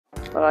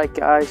Alright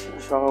guys,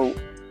 so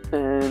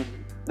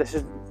this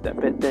is a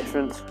bit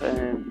different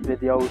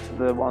video to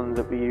the ones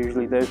that we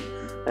usually do.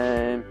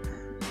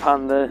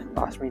 Panda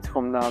asked me to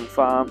come down the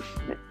farm.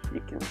 You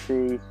can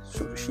see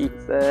some sheep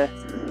there,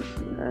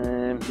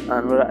 and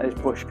we're at his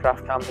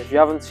bushcraft camp. If you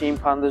haven't seen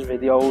Panda's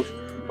videos,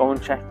 go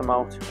and check them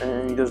out.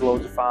 He does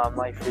loads of farm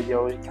life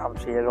videos, he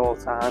camps here all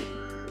the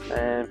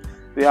time.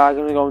 We are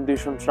going to go and do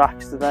some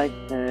tracks today,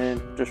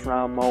 just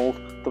round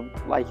Mould.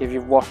 Like if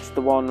you've watched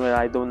the one where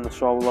I done the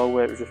solo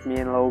where it was just me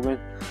and Logan,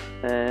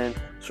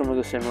 some of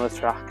the similar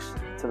tracks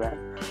to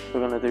them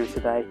we're going to do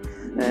today.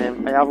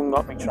 I haven't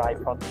got my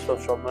tripod and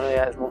stuff, so I'm going to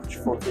get as much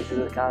footage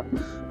as I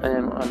can.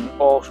 And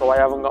also I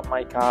haven't got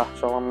my car,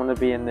 so I'm going to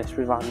be in this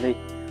with Andy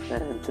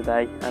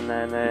today. And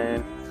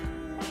then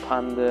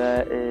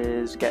Panda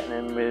is getting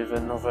in with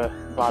another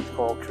lad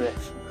called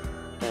Chris,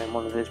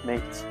 one of his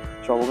mates.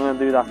 So we're going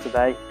to do that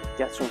today,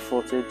 get some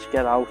footage,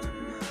 get out,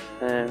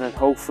 and then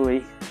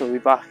hopefully we'll be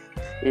back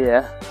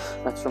here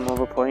at some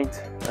other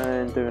point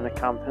and doing a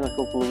camp in a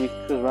couple of weeks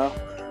as well.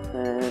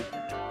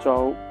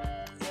 So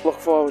look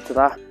forward to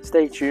that.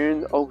 Stay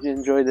tuned, hope you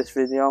enjoyed this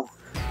video.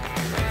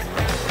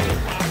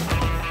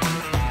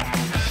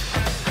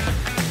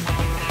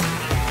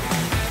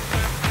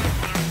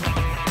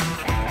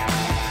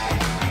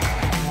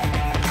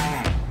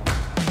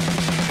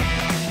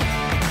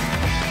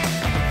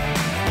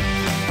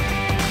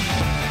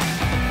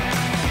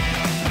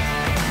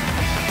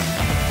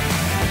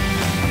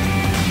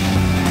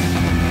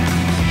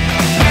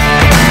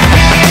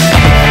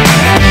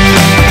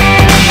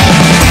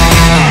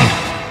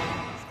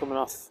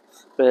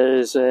 Where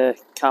his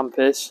camp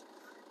is.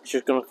 He's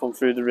just going to come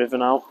through the river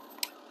now,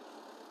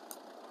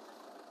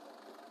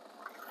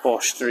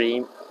 or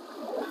stream.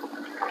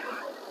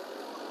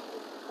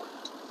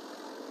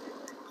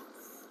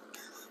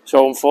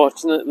 So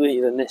unfortunately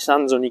the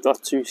Nissan's only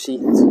got 2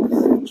 seats,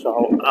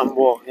 so I'm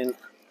walking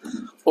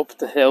up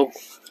the hill,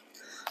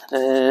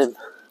 and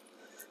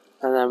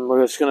then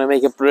we're just going to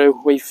make a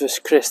brew, wait for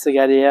Chris to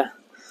get here,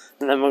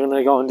 and then we're going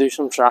to go and do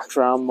some tracks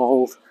around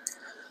Mould.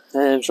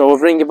 So we'll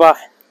bring you back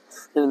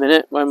in a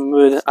minute when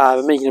we're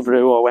either making a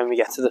brew or when we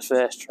get to the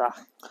first track.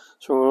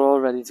 So we're all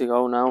ready to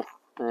go now,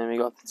 and we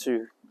got the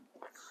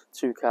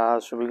two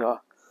cars. So we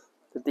got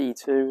the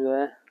D2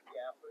 there,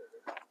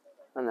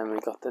 and then we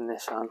got the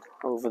Nissan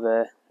over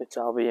there, which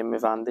I'll be in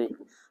with Andy.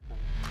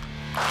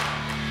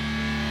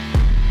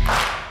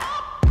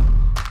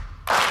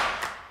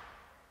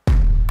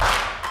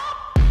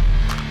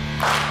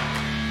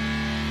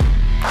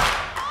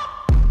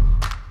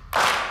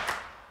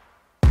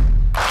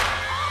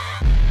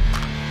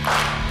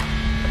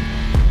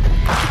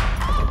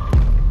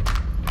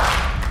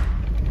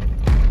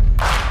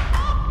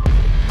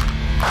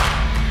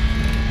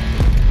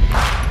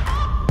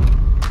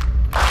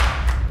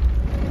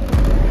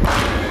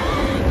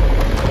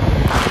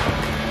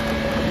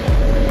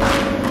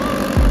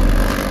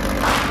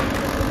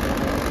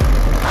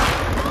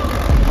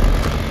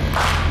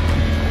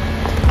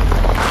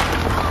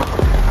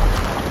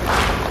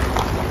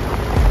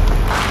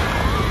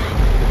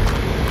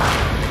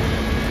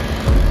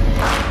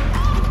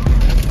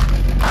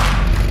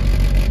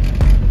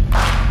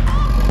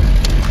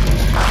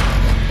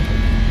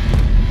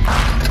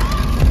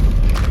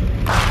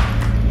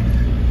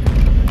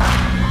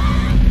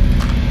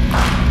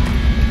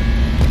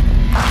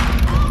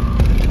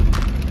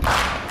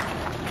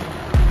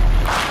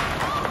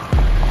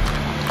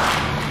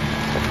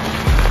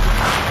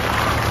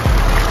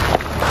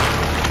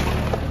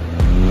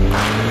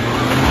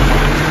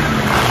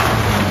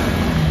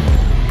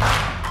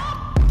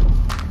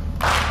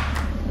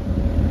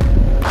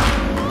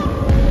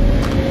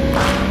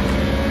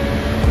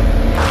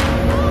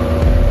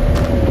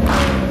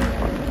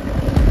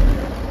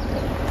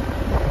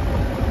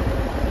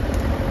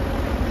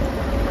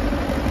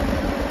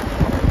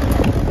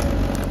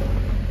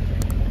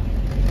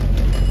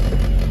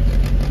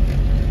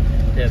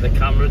 Yeah, the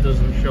camera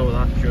doesn't show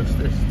that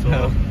justice at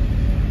all. No.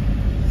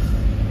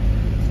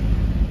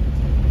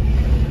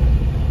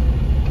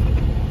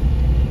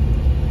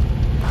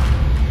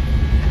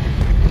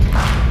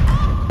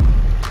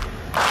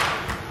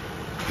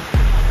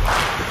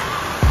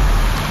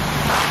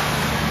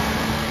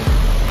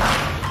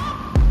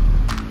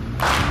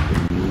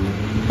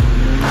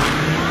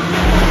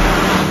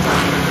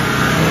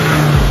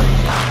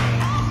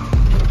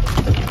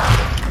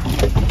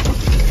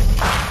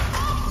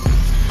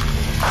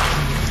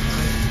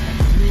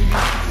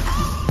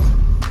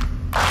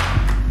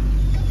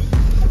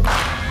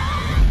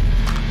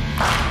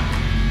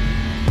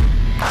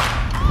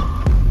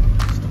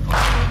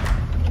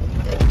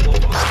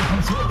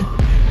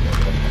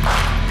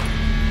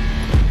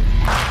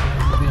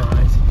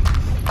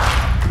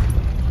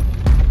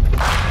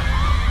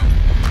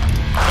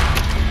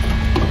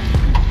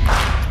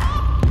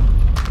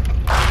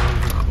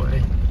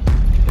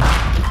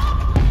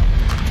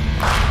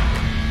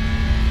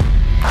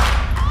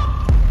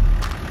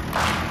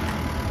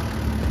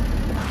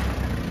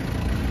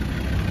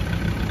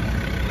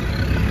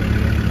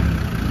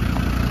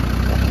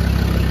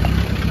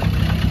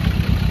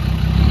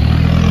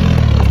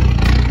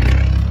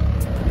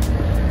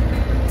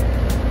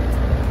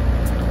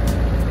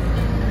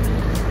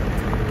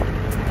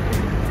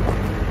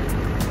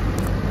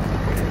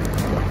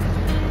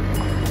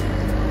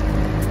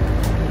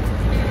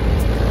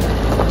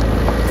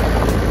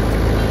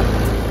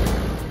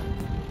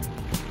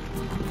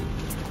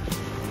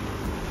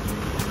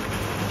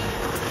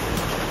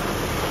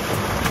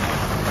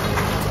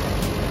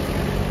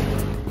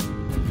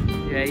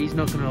 he's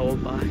not going to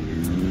hold back.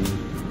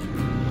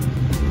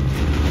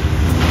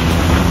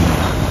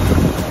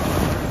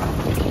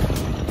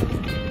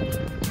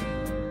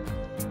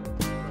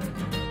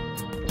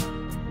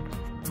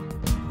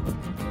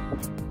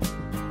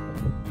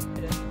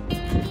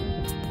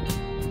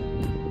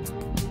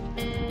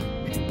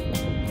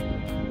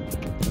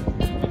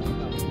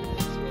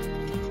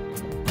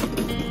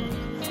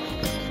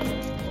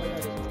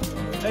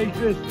 Hey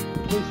Chris,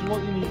 this is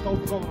what you need. Go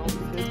on,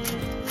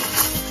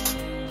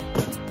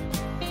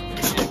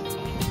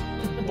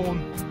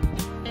 One.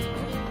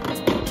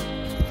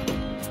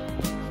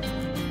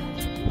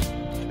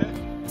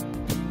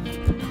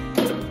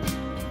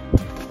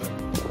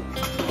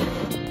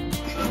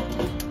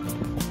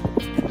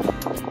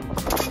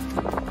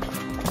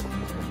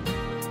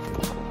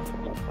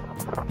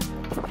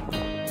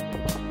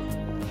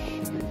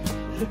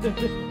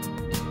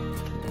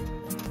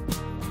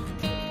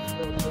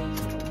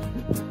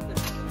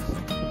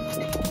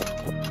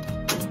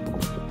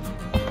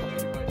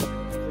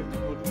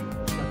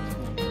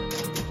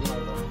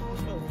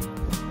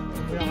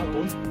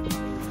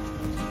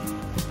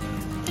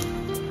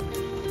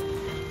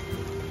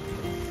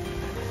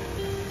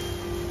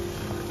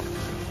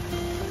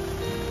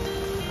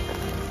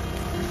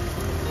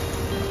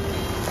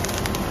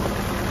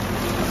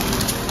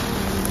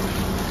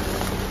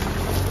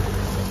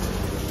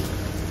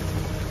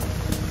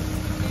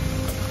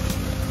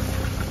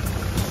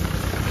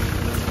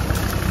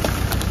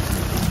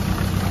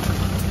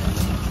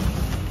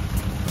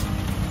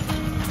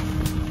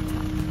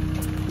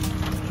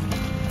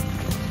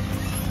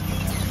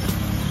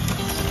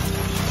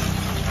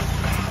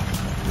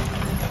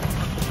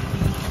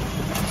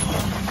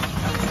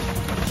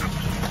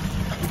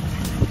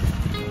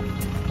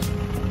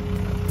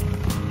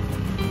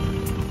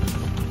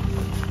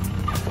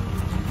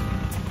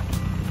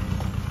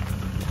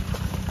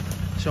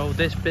 So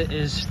this bit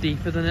is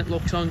steeper than it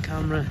looks on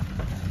camera,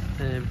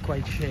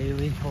 quite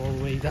shaly all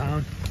the way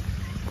down.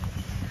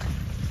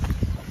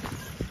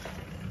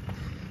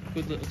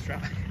 Good little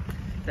track,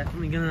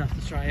 definitely gonna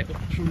have to try it up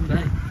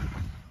someday.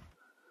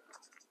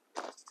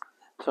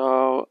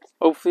 So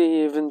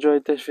hopefully you've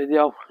enjoyed this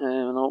video. I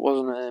know it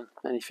wasn't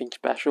anything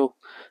special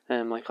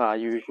like our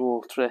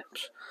usual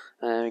trips.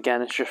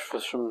 Again, it's just for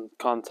some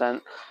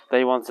content.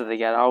 They wanted to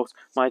get out.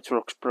 My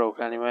truck's broke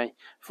anyway,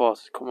 thought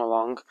to come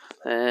along.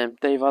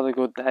 They've had a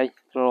good day,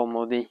 they're all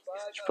muddy,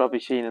 as you've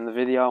probably seen in the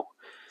video.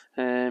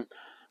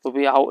 We'll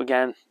be out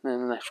again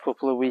in the next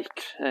couple of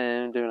weeks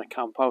doing a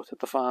camp out at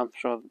the farm,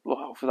 so look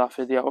out for that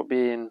video. It'll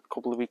be in a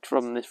couple of weeks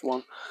from this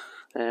one,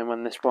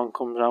 when this one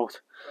comes out.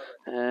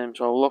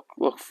 So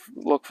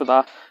look for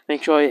that.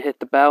 Make sure you hit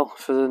the bell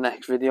for the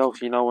next video,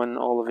 so you know when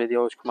all the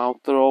videos come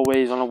out. They're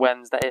always on a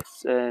Wednesday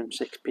at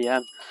 6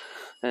 PM.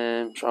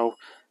 So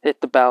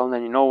hit the bell and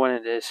then you know when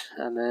it is.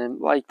 And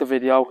like the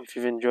video if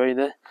you've enjoyed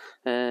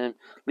it.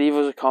 Leave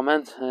us a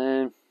comment.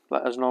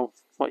 Let us know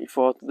what you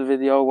thought of the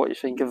video, what you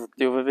think of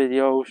the other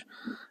videos.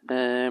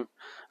 And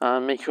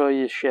make sure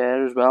you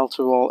share as well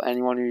to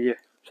anyone who you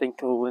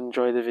think will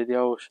enjoy the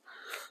videos.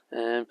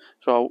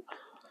 So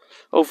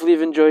hopefully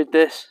you've enjoyed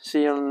this.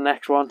 See you on the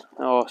next one,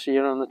 or see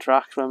you on the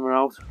tracks when we're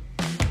out.